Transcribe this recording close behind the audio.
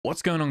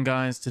What's going on,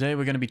 guys? Today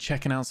we're going to be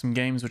checking out some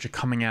games which are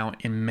coming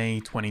out in May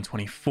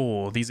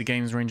 2024. These are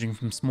games ranging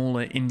from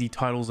smaller indie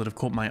titles that have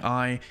caught my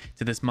eye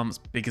to this month's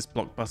biggest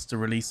blockbuster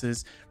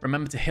releases.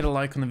 Remember to hit a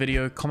like on the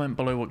video, comment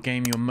below what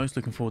game you're most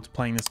looking forward to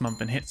playing this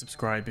month, and hit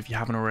subscribe if you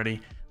haven't already.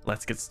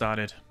 Let's get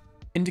started.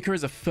 Indika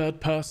is a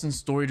third-person,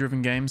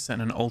 story-driven game set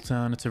in an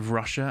alternative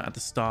Russia at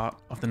the start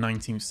of the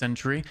 19th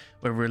century,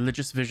 where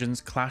religious visions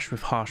clash with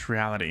harsh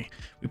reality.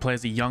 We play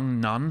as a young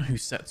nun who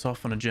sets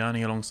off on a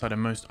journey alongside a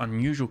most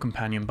unusual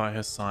companion by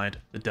her side,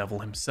 the devil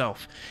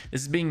himself.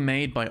 This is being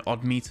made by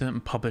Oddmeter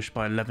and published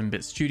by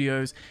 11-bit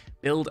Studios.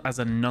 Billed as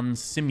a nun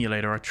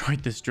simulator, I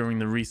tried this during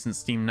the recent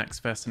Steam Next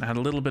Fest and it had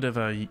a little bit of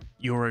a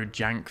Euro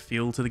jank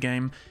feel to the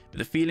game, but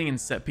the feeling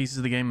and set pieces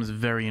of the game was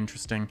very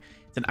interesting.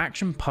 It's an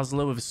action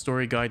puzzler with a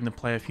story guiding the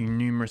player through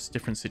numerous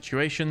different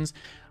situations.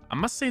 I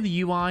must say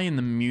the UI and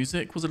the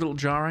music was a little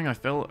jarring. I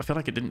feel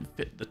like it didn't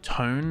fit the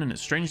tone, and it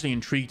strangely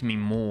intrigued me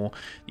more.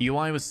 The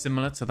UI was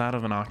similar to that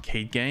of an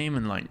arcade game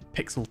and like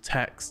pixel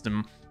text,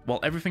 and while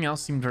everything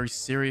else seemed very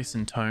serious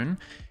in tone.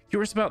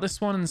 Curious about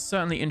this one and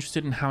certainly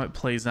interested in how it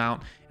plays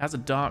out. It has a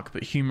dark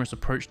but humorous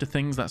approach to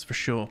things, that's for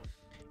sure.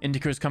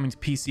 Indika is coming to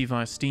PC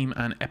via Steam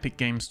and Epic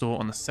Games Store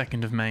on the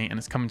 2nd of May, and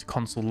it's coming to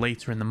console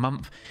later in the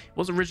month. It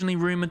was originally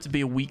rumored to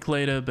be a week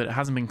later, but it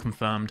hasn't been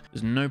confirmed.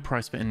 There's no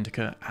price for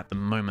Indika at the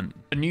moment.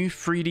 A new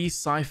 3D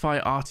sci-fi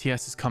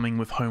RTS is coming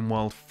with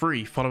Homeworld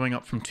 3, following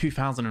up from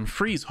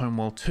 2003's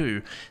Homeworld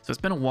 2, so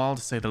it's been a while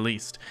to say the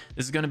least.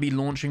 This is going to be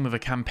launching with a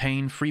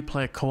campaign,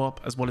 free-player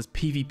co-op, as well as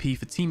PvP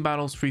for team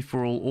battles,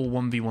 free-for-all, or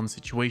 1v1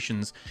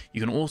 situations.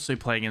 You can also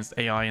play against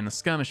AI in the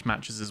skirmish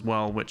matches as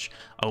well, which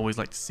I always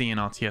like to see in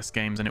RTS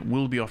games, and it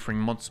will be offering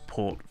mod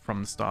support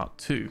from the start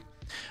too.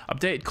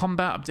 Updated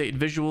combat, updated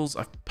visuals.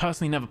 I've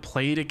personally never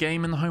played a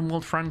game in the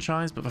Homeworld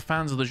franchise, but for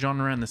fans of the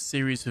genre and the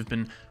series who've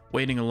been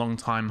waiting a long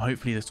time,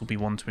 hopefully this will be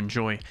one to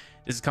enjoy.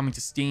 This is coming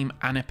to Steam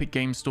and Epic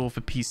Games Store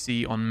for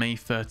PC on May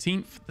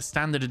 13th. The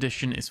standard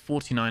edition is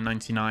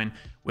 $49.99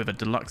 with a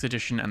deluxe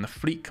edition and the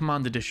Fleet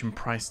Command edition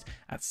priced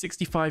at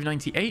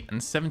 $65.98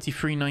 and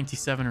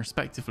 $73.97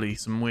 respectively.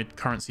 Some weird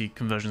currency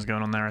conversions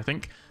going on there, I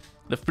think.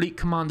 The Fleet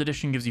Command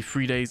Edition gives you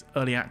 3 days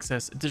early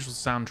access, a digital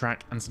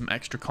soundtrack, and some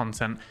extra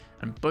content,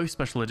 and both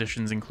special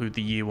editions include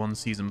the Year 1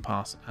 Season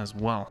Pass as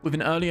well. With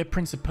an earlier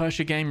Prince of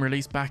Persia game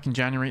released back in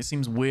January, it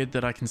seems weird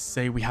that I can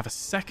say we have a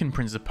second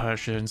Prince of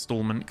Persia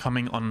installment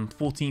coming on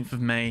 14th of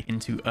May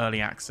into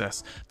early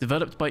access.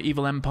 Developed by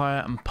Evil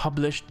Empire and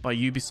published by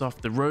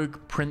Ubisoft, the Rogue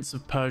Prince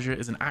of Persia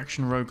is an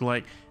action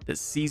roguelike that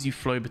sees you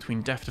flow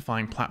between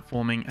death-defying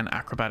platforming and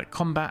acrobatic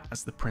combat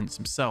as the prince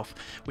himself.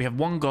 We have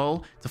one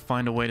goal: to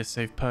find a way to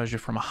save Persia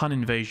from a Hun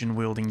invasion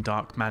wielding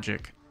dark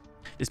magic.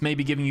 This may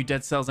be giving you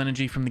Dead Cells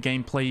energy from the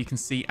gameplay you can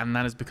see, and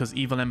that is because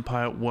Evil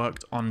Empire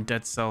worked on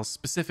Dead Cells,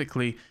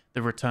 specifically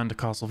the Return to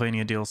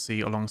Castlevania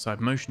DLC alongside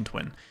Motion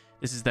Twin.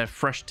 This is their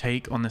fresh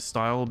take on this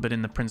style, but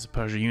in the Prince of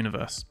Persia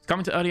universe. It's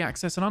coming to early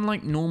access, and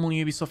unlike normal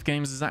Ubisoft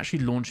games, it's actually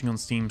launching on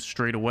Steam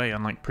straight away,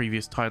 unlike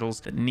previous titles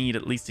that need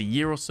at least a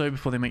year or so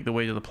before they make their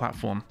way to the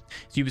platform.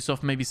 So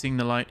Ubisoft may be seeing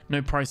the light,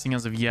 no pricing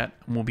as of yet,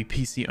 and will be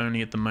PC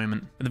only at the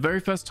moment. For the very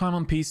first time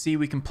on PC,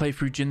 we can play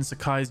through Jin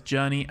Sakai's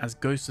journey as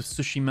Ghost of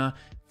Tsushima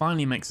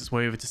finally makes its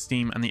way over to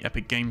Steam and the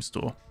Epic Games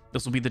Store.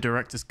 This will be the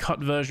director's cut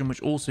version,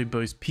 which also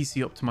boasts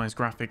PC optimized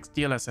graphics,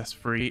 DLSS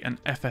free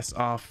and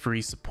FSR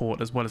free support,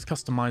 as well as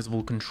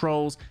customizable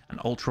controls and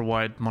ultra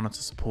wide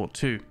monitor support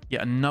too.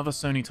 Yet another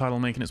Sony title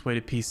making its way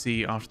to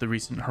PC after the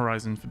recent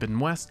Horizon Forbidden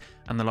West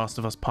and The Last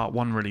of Us Part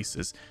 1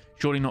 releases.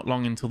 Surely not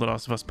long until The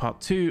Last of Us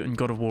Part 2 and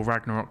God of War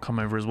Ragnarok come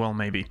over as well,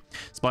 maybe.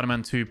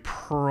 Spider-Man 2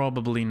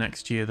 probably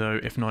next year though,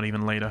 if not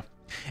even later.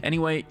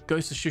 Anyway,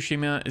 Ghost of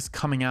Tsushima is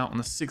coming out on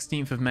the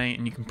 16th of May,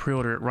 and you can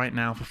pre-order it right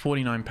now for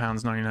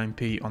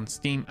 £49.99 on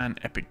Steam and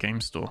Epic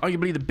Games Store.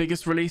 Arguably the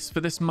biggest release for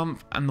this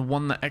month, and the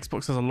one that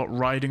Xbox has a lot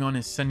riding on,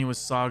 is Senua's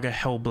Saga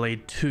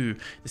Hellblade 2,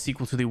 the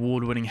sequel to the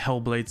award-winning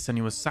Hellblade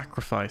Senua's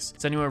Sacrifice.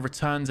 Senua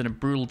returns in a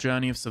brutal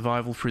journey of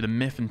survival through the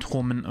myth and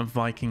torment of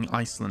Viking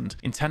Iceland.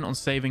 Intent on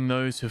saving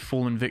those who have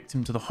fallen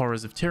victim to the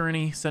horrors of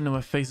tyranny,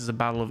 Senua faces a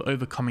battle of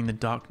overcoming the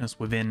darkness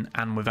within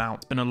and without.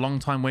 It's been a long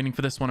time waiting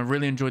for this one. I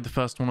really enjoyed the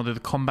first one, although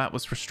the combat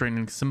was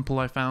frustratingly simple,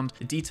 I found.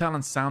 The detail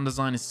and sound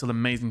design is still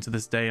amazing to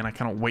this day, and I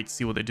cannot wait to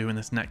see what they do in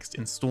this next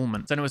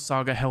installment. Senua's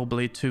Saga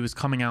Hellblade 2 is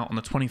coming out on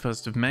the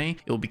 21st of May.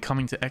 It will be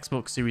coming to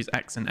Xbox Series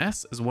X and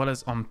S, as well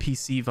as on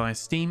PC via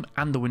Steam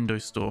and the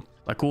Windows Store.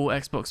 Like all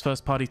Xbox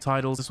first-party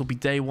titles, this will be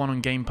day one on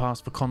Game Pass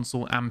for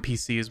console and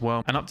PC as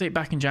well. An update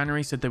back in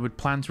January said they would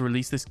plan to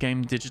release this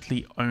game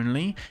digitally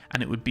only,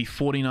 and it would be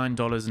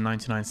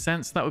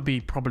 $49.99. That would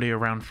be probably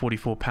around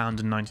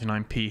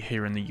 £44.99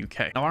 here in the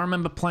UK. Now, I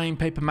remember playing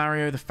Paper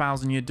Mario: The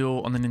Thousand Year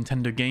Door on the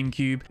Nintendo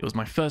GameCube. It was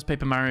my first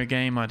Paper Mario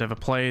game I'd ever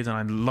played, and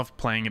I loved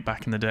playing it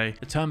back in the day.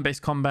 The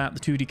turn-based combat, the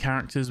 2D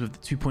characters with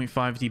the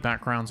 2.5D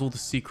backgrounds, all the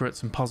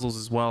secrets and puzzles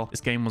as well.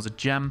 This game was a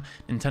gem.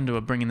 Nintendo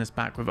are bringing this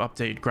back with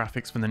updated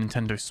graphics for the Nintendo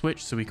Nintendo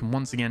Switch, so we can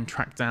once again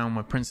track down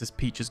where Princess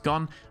Peach has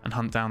gone and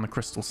hunt down the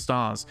crystal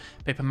stars.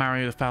 Paper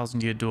Mario The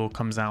Thousand Year Door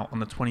comes out on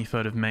the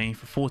 23rd of May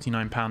for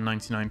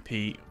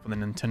 £49.99p for the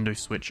Nintendo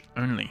Switch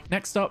only.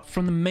 Next up,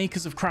 from the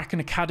makers of Kraken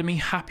Academy,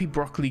 Happy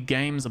Broccoli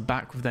Games are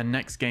back with their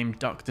next game,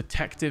 Duck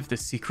Detective: The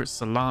Secret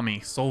Salami.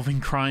 Solving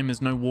crime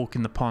is no walk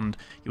in the pond.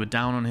 You are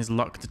down on his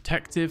luck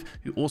detective,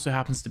 who also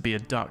happens to be a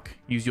duck.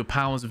 Use your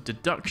powers of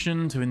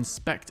deduction to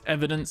inspect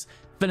evidence,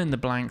 fill in the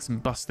blanks,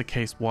 and bust the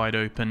case wide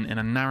open in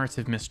a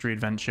narrative mystery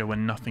adventure where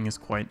nothing is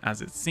quite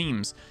as it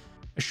seems.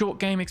 A short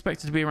game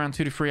expected to be around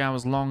 2 to 3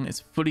 hours long. It's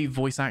fully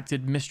voice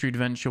acted mystery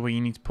adventure where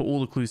you need to put all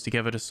the clues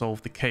together to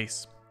solve the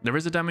case. There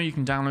is a demo you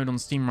can download on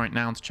Steam right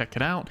now to check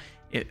it out.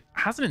 It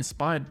has an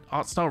inspired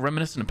art style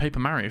reminiscent of Paper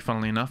Mario,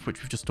 funnily enough, which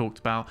we've just talked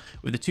about,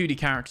 with the 2D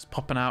characters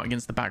popping out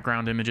against the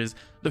background images.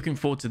 Looking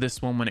forward to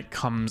this one when it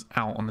comes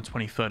out on the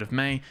 23rd of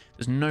May.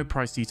 There's no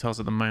price details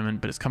at the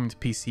moment, but it's coming to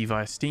PC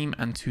via Steam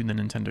and to the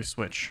Nintendo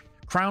Switch.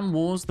 Crown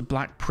Wars: The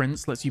Black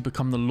Prince lets you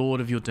become the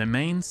lord of your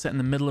domain, set in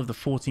the middle of the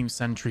 14th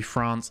century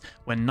France,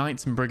 where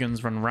knights and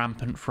brigands run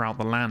rampant throughout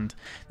the land.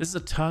 This is a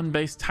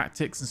turn-based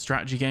tactics and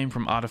strategy game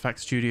from Artifact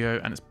Studio,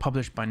 and it's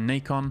published by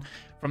Nacon.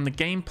 From the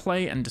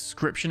gameplay and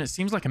description, it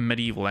seems like a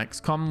medieval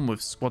XCOM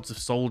with squads of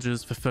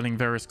soldiers fulfilling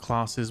various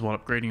classes while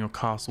upgrading your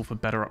castle for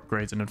better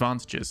upgrades and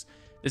advantages.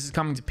 This is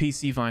coming to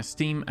PC via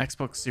Steam,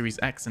 Xbox Series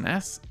X and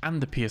S, and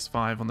the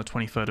PS5 on the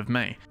 23rd of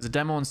May. There's a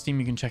demo on Steam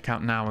you can check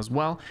out now as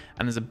well,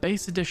 and there's a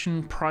base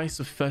edition price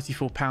of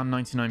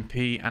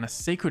 £34.99p and a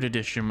Sacred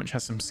Edition which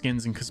has some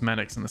skins and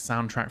cosmetics and the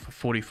soundtrack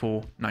for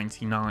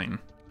 £44.99.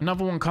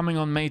 Another one coming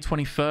on May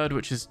 23rd,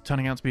 which is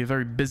turning out to be a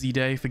very busy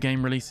day for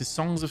game releases.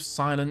 Songs of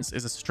Silence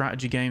is a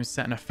strategy game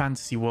set in a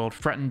fantasy world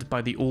threatened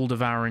by the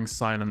all-devouring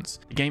silence.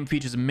 The game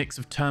features a mix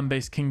of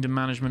turn-based kingdom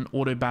management,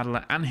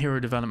 auto-battler, and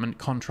hero development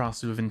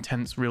contrasted with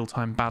intense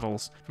real-time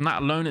battles. From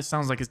that alone, it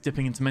sounds like it's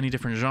dipping into many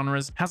different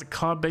genres. It has a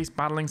card-based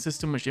battling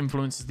system which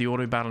influences the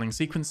auto-battling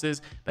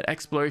sequences, but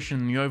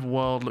exploration in the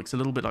overworld looks a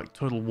little bit like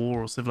Total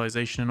War or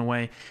Civilization in a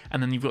way,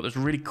 and then you've got this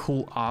really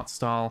cool art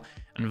style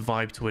and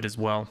vibe to it as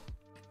well.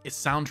 Its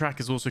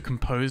soundtrack is also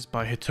composed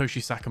by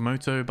Hitoshi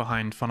Sakamoto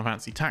behind Final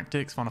Fantasy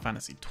Tactics, Final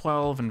Fantasy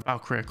XII, and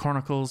Valkyria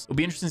Chronicles. It'll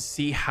be interesting to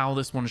see how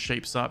this one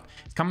shapes up.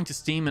 It's coming to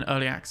Steam in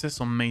early access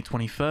on May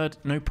 23rd.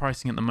 No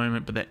pricing at the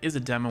moment, but there is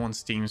a demo on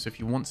Steam, so if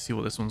you want to see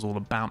what this one's all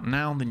about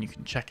now, then you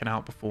can check it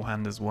out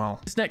beforehand as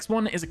well. This next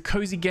one is a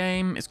cozy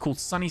game. It's called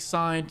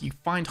SunnySide. You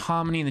find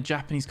harmony in the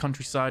Japanese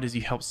countryside as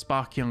you help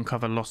Sparky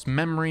uncover lost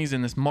memories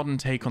in this modern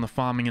take on the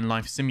farming and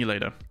life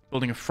simulator.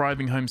 Building a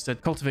thriving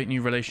homestead, cultivate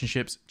new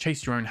relationships,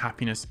 chase your own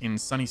happiness in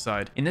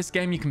SunnySide. In this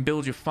game, you can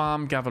build your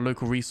farm, gather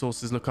local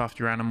resources, look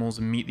after your animals,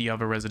 and meet the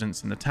other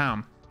residents in the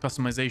town.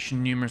 Customization,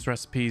 numerous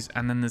recipes,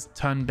 and then there's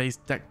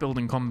turn-based deck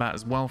building combat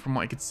as well from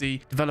what I could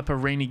see. Developer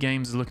Rainy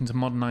Games is looking to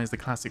modernize the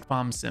classic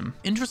farm sim.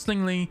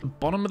 Interestingly, the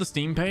bottom of the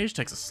Steam page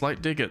takes a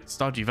slight dig at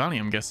Stardew Valley,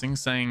 I'm guessing,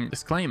 saying,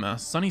 disclaimer,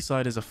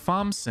 SunnySide is a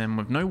farm sim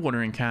with no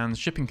watering cans,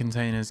 shipping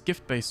containers,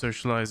 gift-based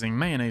socializing,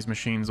 mayonnaise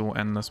machines, or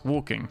endless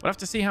walking. We'll have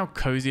to see how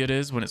cozy it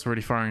is when it's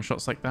already firing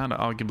shots like that,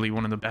 arguably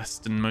one of the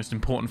best and most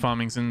important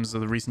farming sims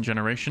of the recent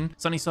generation.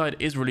 SunnySide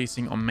is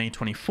releasing on May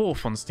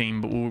 24th on Steam,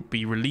 but will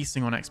be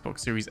releasing on Xbox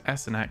Series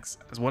S and X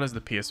as well as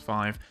the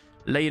PS5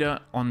 later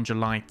on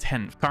July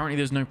 10th. Currently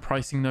there's no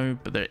pricing though,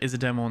 but there is a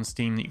demo on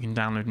Steam that you can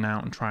download now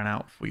and try it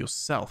out for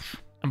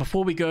yourself. And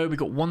before we go, we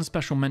got one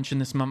special mention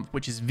this month,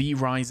 which is V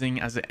Rising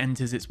as it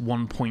enters its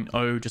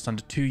 1.0 just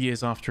under 2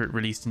 years after it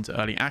released into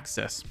early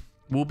access.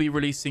 We'll be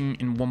releasing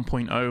in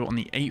 1.0 on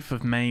the 8th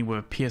of May with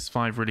a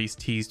PS5 release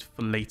teased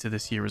for later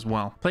this year as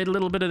well. Played a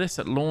little bit of this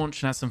at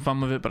launch and had some fun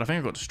with it, but I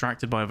think I got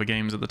distracted by other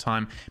games at the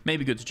time.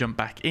 Maybe good to jump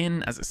back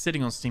in as it's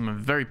sitting on Steam with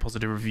very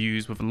positive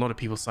reviews, with a lot of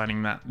people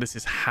citing that this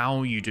is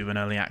how you do an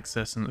early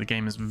access and that the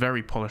game is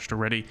very polished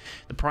already.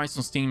 The price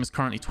on Steam is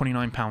currently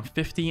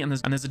 £29.50 and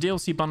there's a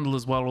DLC bundle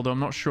as well, although I'm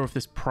not sure if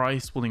this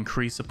price will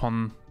increase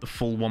upon the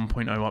full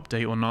 1.0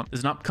 update or not.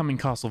 There's an upcoming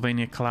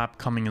Castlevania collab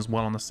coming as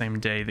well on the same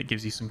day that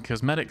gives you some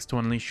cosmetics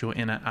to unleash your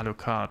inner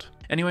Alucard.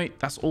 Anyway,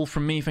 that's all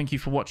from me. Thank you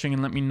for watching,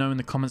 and let me know in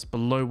the comments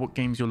below what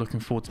games you're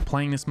looking forward to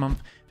playing this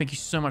month. Thank you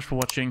so much for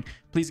watching.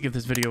 Please give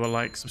this video a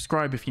like,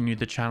 subscribe if you're new to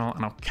the channel,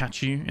 and I'll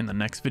catch you in the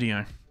next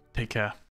video. Take care.